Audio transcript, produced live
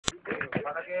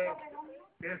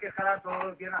tienes que jalar todo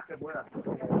lo que quieras que puedas.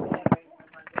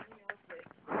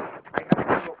 Hay que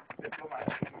hacerlo de broma,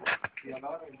 y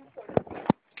acaba de...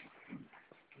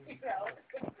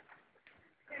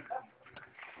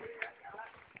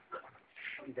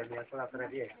 Y terminas con la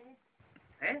 310.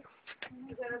 ¿Eh?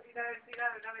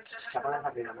 Chapa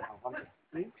arriba, mejor, Juan.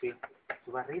 ¿Sí? Sí.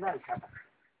 Sube arriba y chapa.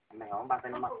 Mejor va a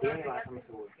tener más pie y va a estar más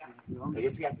seguro. Yo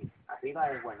estoy aquí.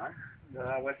 Arriba es bueno, ¿eh? Le da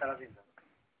la vuelta a la cinta.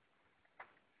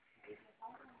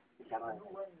 Chapa.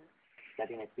 Ya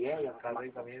tienes pie y ya está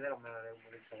más. También de los menores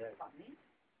de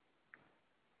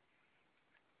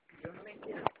yo no me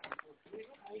quiero.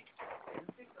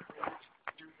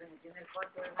 En el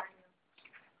cuarto del baño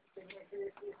tenía que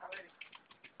decir, a ver,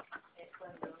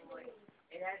 cuando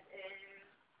era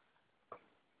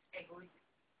el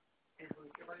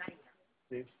juicio con la hija.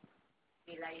 Sí.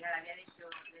 Y la hija le había dicho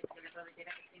que le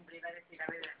prometiera que siempre iba a decir la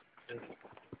verdad.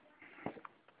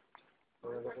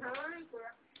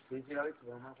 Sí, sí, la he visto,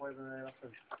 pero no me acuerdo de la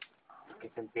fecha. Que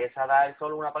se empieza a dar el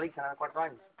sol una paliza en el cuarto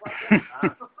año.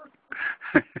 Ah.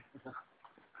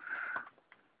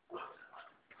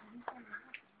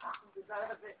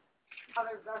 A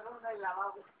ver, no hay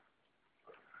lavabo.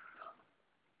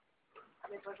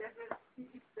 Después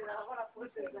te daba la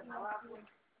puerta y te lavaba.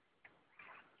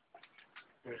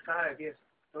 Escala de pies,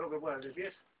 todo lo que puedas, de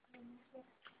pies.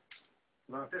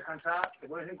 Cuando estés cansada, te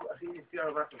pones así y estiras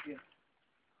los brazos, bien.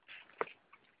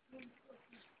 Sí,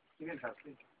 bien,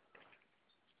 sí.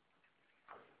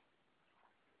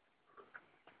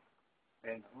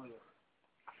 Venga, muy bien.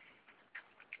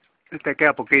 Te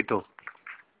queda poquito.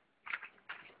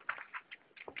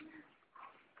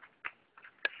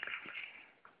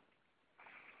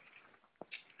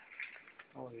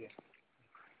 Muy bien.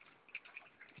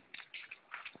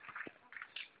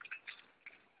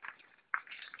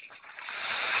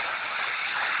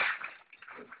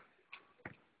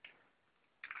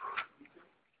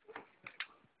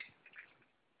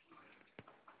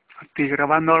 Estoy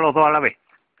grabando a los dos a la vez.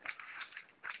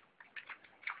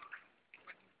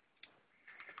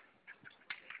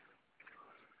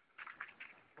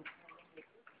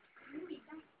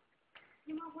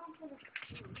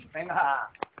 Venga.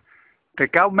 Te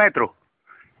queda 1 metro.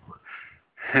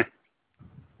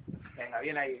 Venga,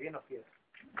 bien ahí, bien los pies.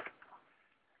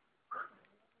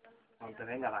 Aunque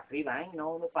venga, va arriba, ¿eh?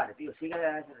 No pare, tío, sigue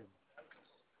a ese ritmo.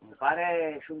 No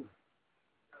pare, chungo.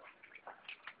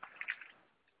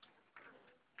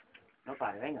 No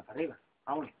pare, venga, para arriba,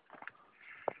 vámonos.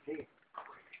 Sigue.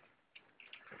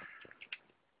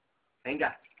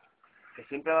 Venga, que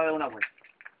siempre va a haber una vuelta.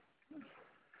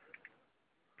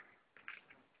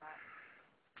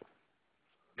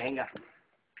 Venga.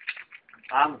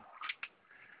 Vamos.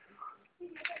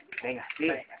 Venga,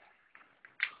 sigue.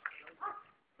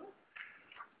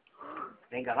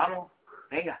 Venga, vamos.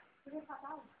 Venga.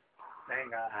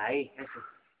 Venga. Ahí, eso.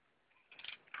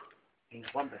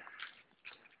 Venga, Juanpe.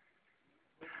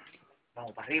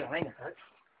 Vamos para arriba, venga.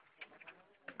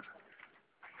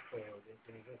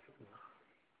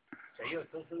 ¿Serio?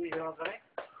 ¿Tú subiste otra vez?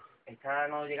 Esta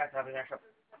no llegaste a la primera shop.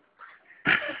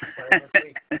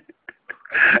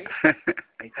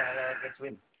 Esta es la que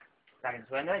subimos. ¿La que está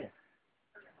subiendo ella?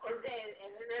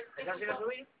 ¿Esta sí la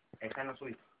subí? Esta no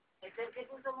subí. ¿Es el que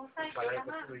puso mosaico? ¿Para la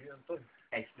que tú subiste, Antonio?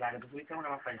 Es la que tú subiste, una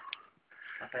más para allá.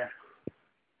 Más para allá.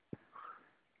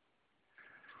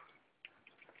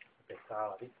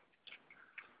 Pesada, tío.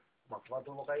 ¿Cómo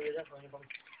tuvo caído ya?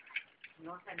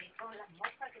 No, salí con las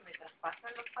moscas que me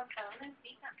traspasan los pantalones en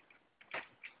pica.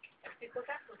 ¿Estoy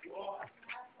tocando?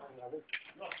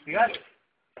 Fíjate.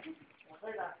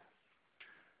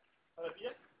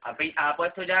 ¿Ha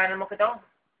puesto ya en el mosquetón?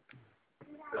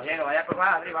 Oye, que vaya a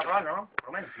probar, arriba a probarlo, ¿no? Por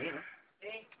lo menos, sí, ¿no?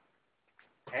 Sí.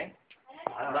 ¿Eh?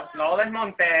 No lo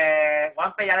desmonte,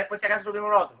 Juanpe, ya después si acaso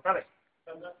subimos lo otro, ¿sabes?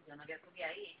 Yo no voy a subir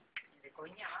ahí, de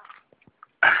coña, va.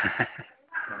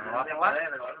 No lo voy a probar,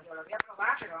 pero yo lo voy a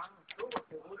probar, pero vamos, subo,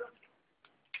 seguro.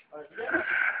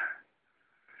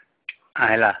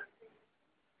 Ángela,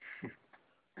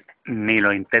 ni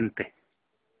lo intente.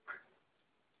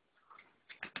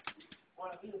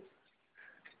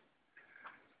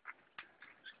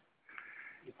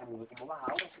 ¿Cómo vas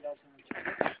ahora?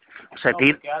 Se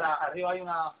tira. Porque ahora arriba hay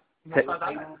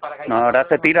hay un paracaídas. No, ahora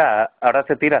se tira, ahora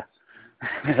se tira.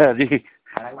 Allí.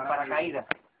 Ahora hay un paracaídas.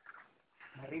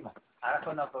 Arriba. Ahora es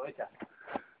cuando aprovecha.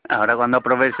 Ahora cuando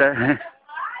aprovecha.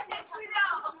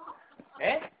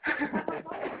 ¿Eh?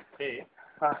 Sí.